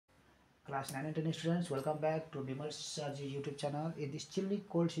Class 9 and 10 students, welcome back to Bimal Sarji YouTube channel. In this chilly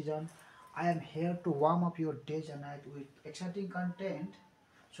cold season, I am here to warm up your days and night with exciting content.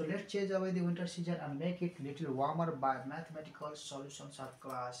 So let's chase away the winter season and make it little warmer by mathematical solutions of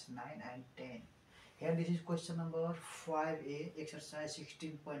class 9 and 10. Here this is question number 5a, exercise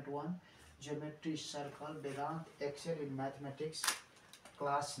 16.1, geometry circle, Vedanta, excel in mathematics,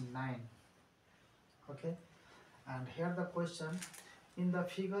 class 9. Okay, and here the question. In the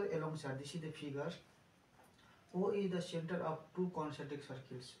figure alongside, this is the figure. O is the center of two concentric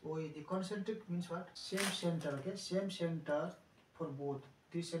circles. O is the concentric means what? Same center, okay? Same center for both.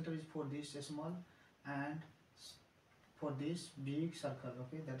 This center is for this small and for this big circle,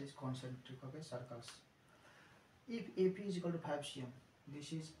 okay? That is concentric, okay? Circles. If AP is equal to 5 cm,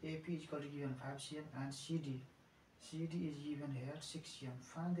 this is AP is equal to given 5 cm and CD is given here 6 cm.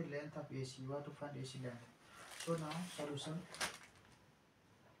 Find the length of AC. You have to find AC length. So now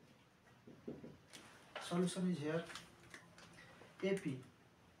solution is here. AP,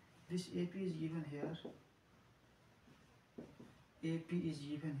 this AP is given here, AP is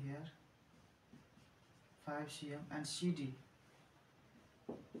given here 5 cm and CD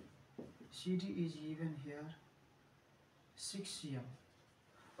is given here 6 cm,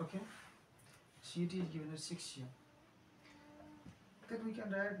 okay? CD is given as 6 cm. Then we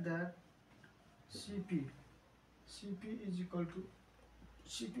can write that CP is equal to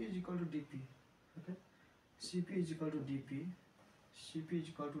DP, okay? CP is equal to DP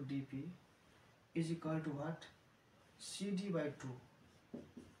is equal to what? CD by 2.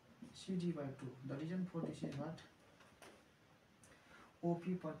 The reason for this is what? OP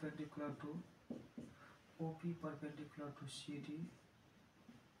perpendicular to CD,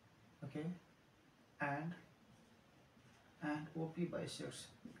 okay, and OP bisects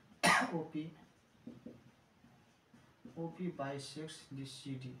OP bisects this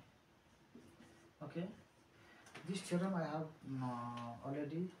CD, okay. This theorem I have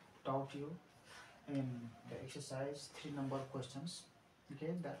already taught you in the exercise 3 number questions,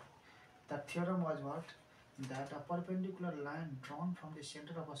 okay. That theorem was what? That a perpendicular line drawn from the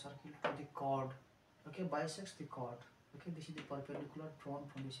center of a circle to the chord, okay, bisects the chord, okay. This is the perpendicular drawn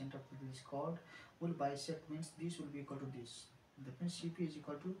from the center to this chord will bisect, means this will be equal to this. That means CP is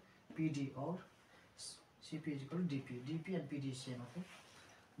equal to PD or CP is equal to DP and PD is same, okay.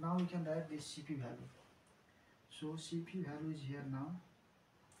 Now we can write this CP value. So CP value is here now.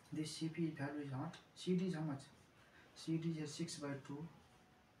 This CP value is what? CD is how much? CD is 6 by 2.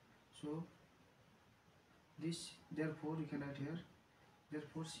 So this, therefore you can write here.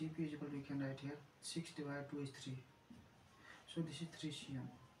 Therefore CP is equal to, you can write here 6 divided 2 is 3. So this is 3 cm.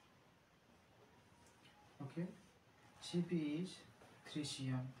 Okay. CP is 3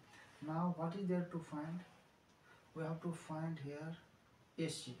 cm. Now what is there to find? We have to find here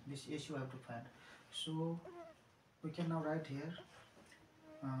AC. This AC we have to find. So we can now write here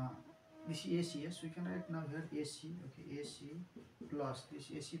this is AC, yes, we can write now here AC, okay, AC plus this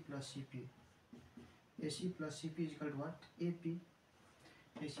AC plus CP. AC plus CP is equal to what? AP.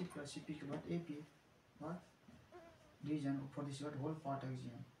 AC plus CP is equal to what? AP. What? Region for this what? Whole part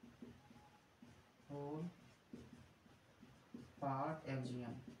axiom. Whole part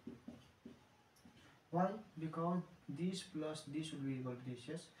axiom. Why? Because this plus this will be equal to this,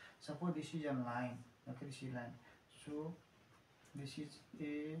 yes. Suppose this is a line, okay, this is line. So this is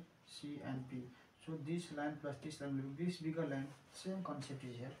A, C and P. So this line plus this line will be this bigger line. Same concept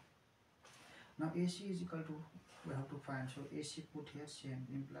is here. Now AC is equal to, we have to find. So AC put here same,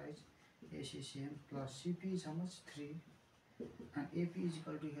 implies AC same plus CP is how much? 3 and AP is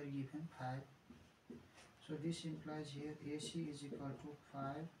equal to here given 5. So this implies here AC is equal to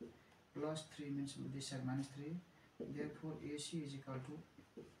 5 plus 3 means this side minus 3. Therefore AC is equal to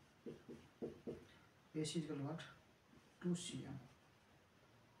what? 2 cm.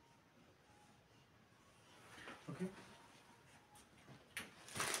 Okay.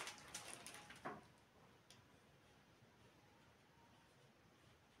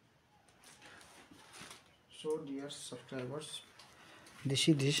 So dear subscribers, this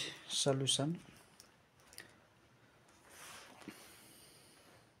is this solution.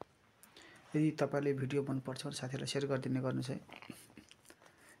 यदि तपाईले video मन पर्छ भने साथीहरुलाई share गरिदिने गर्नुस् है।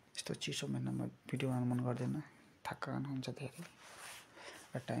 यस्तो चिसो महिनामा भिडियो बनाउन मन गर्दैन, थकान हुन्छ धेरै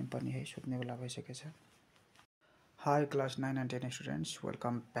र टाइम पनि है सुत्ने बेला भइसकेछ। Hi class 9 and 10 students,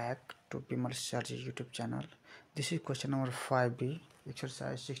 welcome back to Bimal Sarji YouTube channel. This is question number 5b,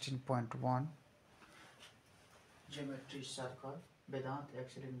 exercise 16.1, geometry circle, Vedanta,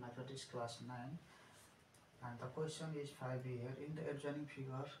 excel in mathematics, class 9. And the question is 5b here. In the adjoining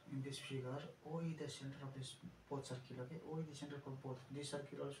figure, in this figure, O is the center of this both circle. Okay, O is the center for both this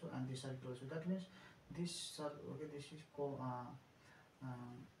circle also and this circle also. That means this circle. Okay, this is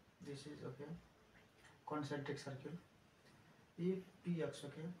this is okay concentric circle. If px,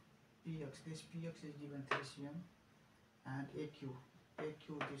 okay, px, this px is given 3 cm and aq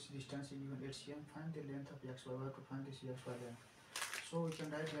this distance is given 8 cm. Find the length of xy. We have to find this xy length. So we can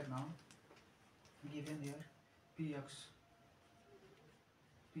write here now. Given here px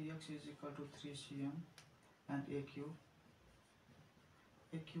is equal to 3 cm and aq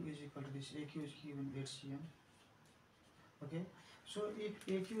is equal to this. Aq is given 8 cm. Okay, so if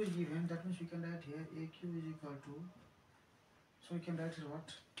aq is given, that means we can write here aq is equal to, so we can write here what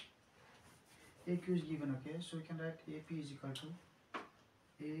aq is given. Okay, so we can write ap is equal to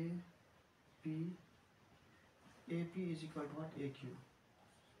ap is equal to what, aq.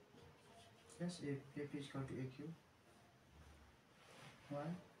 Yes, ap is equal to aq. Why?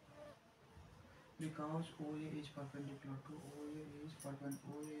 Because OA is perpendicular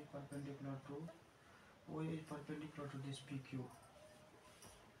to this PQ,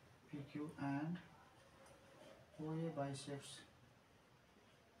 and OA bisects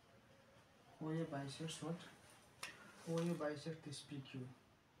what? OA bisects this PQ.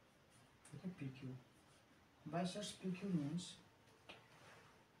 Okay, PQ bisects PQ means,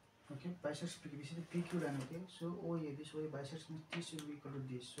 okay, bisects PQ. This is the PQ line. Okay, so OA, this OA bisects means this will be equal to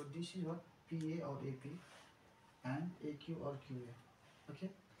this. So this is what, PA or AP, and AQ or QA. Okay,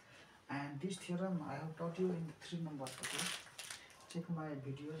 and this theorem I have taught you in the 3 numbers. Okay, check my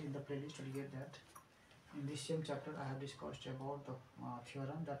videos in the playlist to get that. In this same chapter I have discussed about the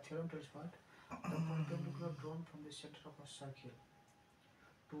theorem. That theorem tells what, the perpendicular drawn from the center of a circle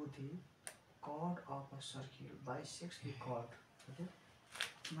to the chord of a circle bisects the chord. Okay,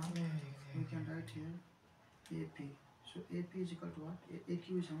 now we can write here AP. So AP is equal to what?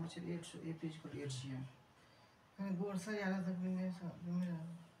 AQ is how much? 8. So AP is equal to 8 cm.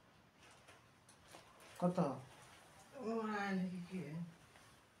 কত?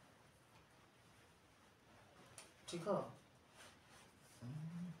 ঠিক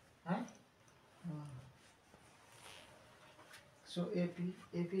है? So AP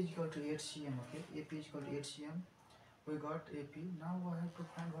is equal to 8 cm. Okay, AP is equal to 8 cm. We got AP. Now we have to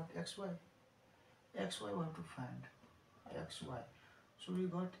find what, XY. XY we have to find XY. So we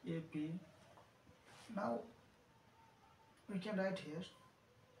got AP. Now we can write here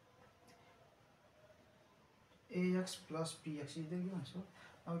AX plus PX is there given. So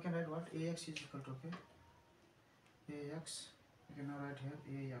now we can write what, AX is equal to, okay, AX, we can now write here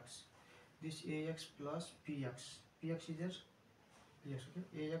AX. This AX plus PX. PX is there? Yes, okay.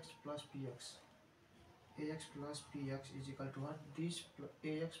 AX plus PX. AX plus PX is equal to what? This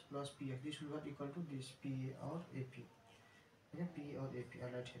AX plus PX. This will be what, equal to this PA or AP. Okay, PA or AP. I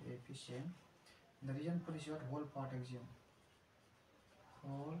write here AP same. The reason for this is what, whole part axiom.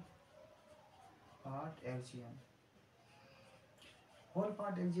 Whole part axiom. Whole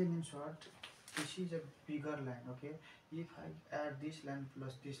part axiom means what? This is a bigger line. Okay, if I add this line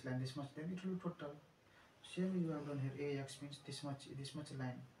plus this line this much, then it will be total. Same you have done here. AX means this much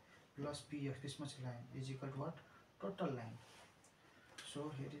line plus PX this much line is equal to what? Total line.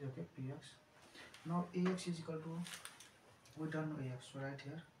 So here is okay PX. Now AX is equal to, we don't know AX, so right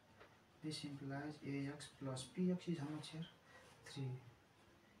here this implies AX plus PX is how much here? 3,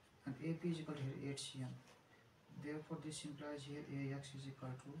 and AP is equal to here 8 cm. Therefore this implies here AX is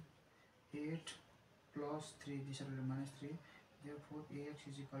equal to 8 plus 3, this will be minus 3. Therefore AX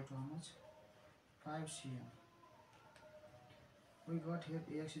is equal to how much? 5 cm. We got here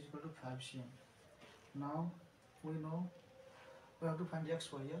AX is equal to 5 cm. Now we know we have to find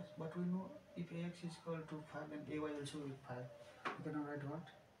XY, yes, but we know if AX is equal to 5, then AY also will be 5. We can now write what?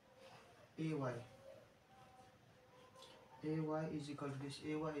 AY. AY is equal to this.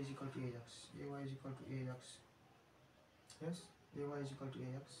 AY is equal to AX. AY is equal to AX. Yes, AY is equal to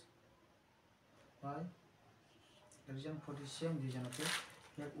AX. Why? The reason for the same reason, okay?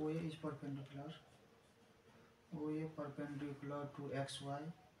 Here OA is perpendicular. OA perpendicular to XY,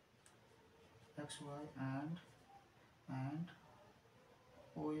 and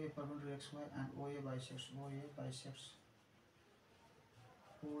OA perpendicular to XY, and OA bisects.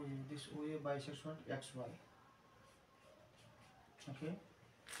 This OA bisects what? XY. Okay.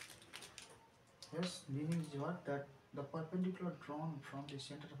 Yes, meaning is what, that the perpendicular drawn from the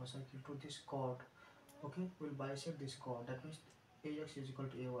center of a circle to this chord, okay, will bisect this chord. That means AX is equal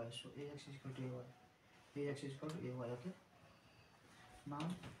to AY. So AX is equal to AY. AX is equal to AY. Okay. Now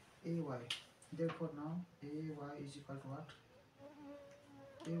AY. Therefore now AY is equal to what?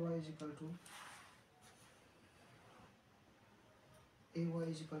 AY is equal to AY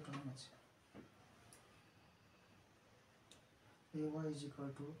is equal to how much? AY is equal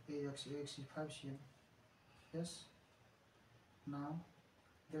to AX is 5 cm. Yes. Now,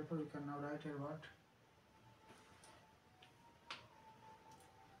 therefore, we can now write here what?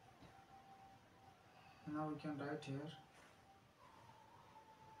 Now we can write here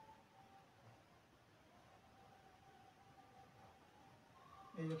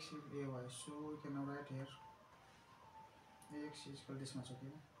AX is AY. So we can now write here AX is equal to this much.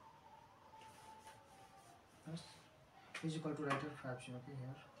 Okay. Yes. Is equal to write here 5 cm. Okay.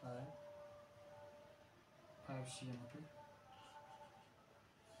 Here 5 cm. Okay.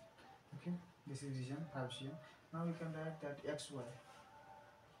 Okay. This is region 5 cm. Now we can write that XY.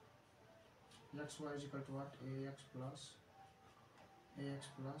 XY is equal to what? AX plus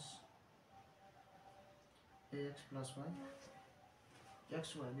y.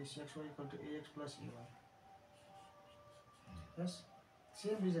 XY, this XY equal to AX plus AY. Yes,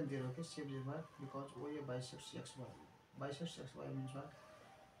 same reason there. Okay, same reason. Why? Because OA bisects XY. Bisects XY means what?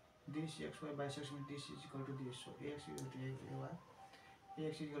 This XY bisects means this is equal to this. So AX is equal to AY.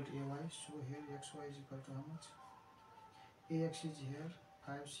 AX is equal to AY. So here XY is equal to how much? AX is here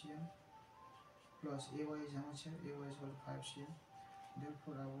 5 cm plus AY is how much here? AY is equal to 5 cm.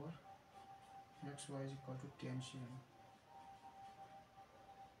 Therefore our XY is equal to 10 cm.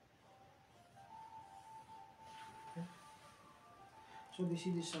 Okay. So this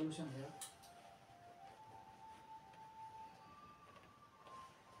is the solution here.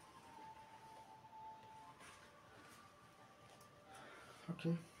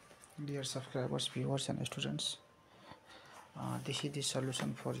 Okay, dear subscribers, viewers and students, this is the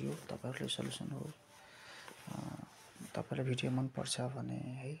solution for you. तपाईहरुले solution हो. तपाईलाई video मन पर्छ भने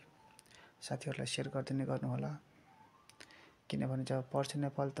है साथीहरुलाई share गर्दिने गर्नु होला. किनभने जब पढ्छ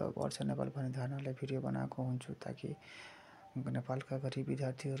नेपाल त पढ्छ नेपाल भन्ने धारणाले भिडियो बनाएको हुन्छु ताकि नेपालका गरीब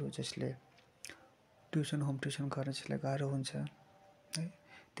विद्यार्थीहरु जसले ट्युसन होम ट्युसन गर्न जसले गाह्रो हुन्छ है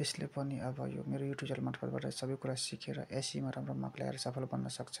त्यसले पनि अब यो मेरो युट्युब च्यानल मार्फतबाट सबै कुरा सिकेर एसईमा राम्रो मार्क ल्याएर सफल बन्न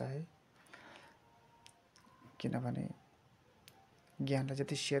सक्छ है. किनभने ज्ञानलाई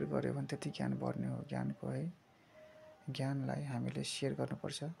जति शेयर गर्यो भने त्यति ज्ञान बढ्ने हो. ज्ञानको है ज्ञानलाई हामीले शेयर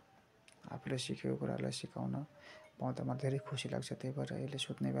गर्नुपर्छ. आफूले सिकेको कुरालाई सिकाउन पाउँदा मलाई धेरै खुसी लाग्छ. त्यही भएर यसले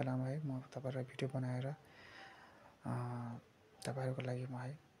सुत्ने बेलामा है म तपाईहरुलाई भिडियो बनाएर तपाईहरुको लागि म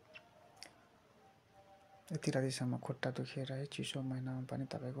है यति रातिसम्म खुट्टा दुखेर है चिसो महिनामा पनि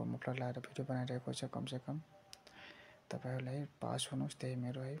तपाईको मुखलाई लाएर भिडियो बनाइरहेको छ. कम से कम तपाईहरुलाई पास हुनुस् त्यही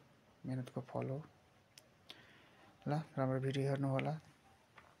मेरो है मेहनतको फल हो. ल राम्रो भिडियो हेर्नु होला.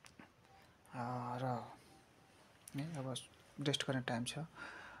 र अब रेस्ट गर्ने टाइम छ.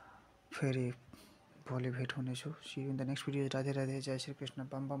 फेरि भोलि भेट हुनेछु. सी you in the next video. Radhe Radhe. जय श्री कृष्ण.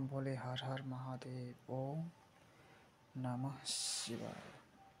 बम बम भोले. हर हर महादेव. ओम नमः शिवाय.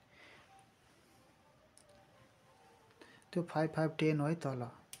 त्यो 5 5 10 हो है तल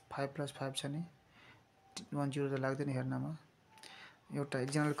 5 + 5 छ नि 10 त लाग्दैन हेर्नमा. एउटा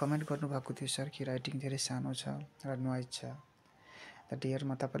एकजनाले कमेन्ट गर्नु भएको थियो सर कि राइटिङ धेरै सानो छ र नोइज छ. त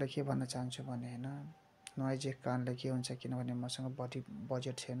डियरमा तपाईलाई के भन्न चाहन्छु भने हैन नोइज एक कारणले के हुन्छ किनभने मसँग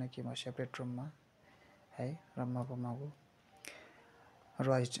बजेट छैन कि म सेपरेट रुममा है र मगो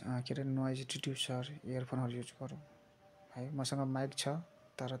नोइज रिड्युसर इयरफोनहरु युज गरौँ है. मसँग माइक छ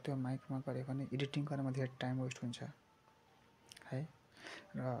तर त्यो माइकमा गरे भने एडिटिङ गर्नमा धेरै टाइम वेस्ट हुन्छ है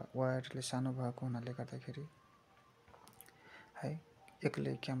र वायरले सानो भएको हुनाले गर्दाखेरि है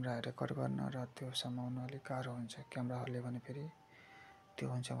एक्लै क्यामेरा रेकर्ड गर्न र त्यो समाउन अलिक गाह्रो हुन्छ. क्यामेरा हल्ले भने फेरि त्यो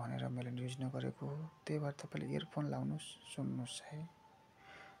हुन्छ भनेर मैले युज नगरेको हो. त्यही भएर तपाईले इयरफोन लाउनुस् सुन्नुस् है.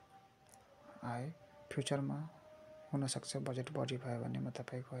 फ्युचरमा हुन सक्छ बजेट बढी भयो भने म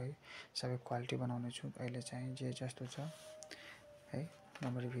तपाईको है सबै क्वालिटी बनाउने छु. अहिले चाहिँ जे जस्तो छ है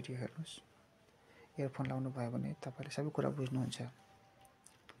राम्ररी भिडियो हेर्नुस्. इयरफोन लाउनु भयो भने तपाईले सबै कुरा बुझ्नुहुन्छ.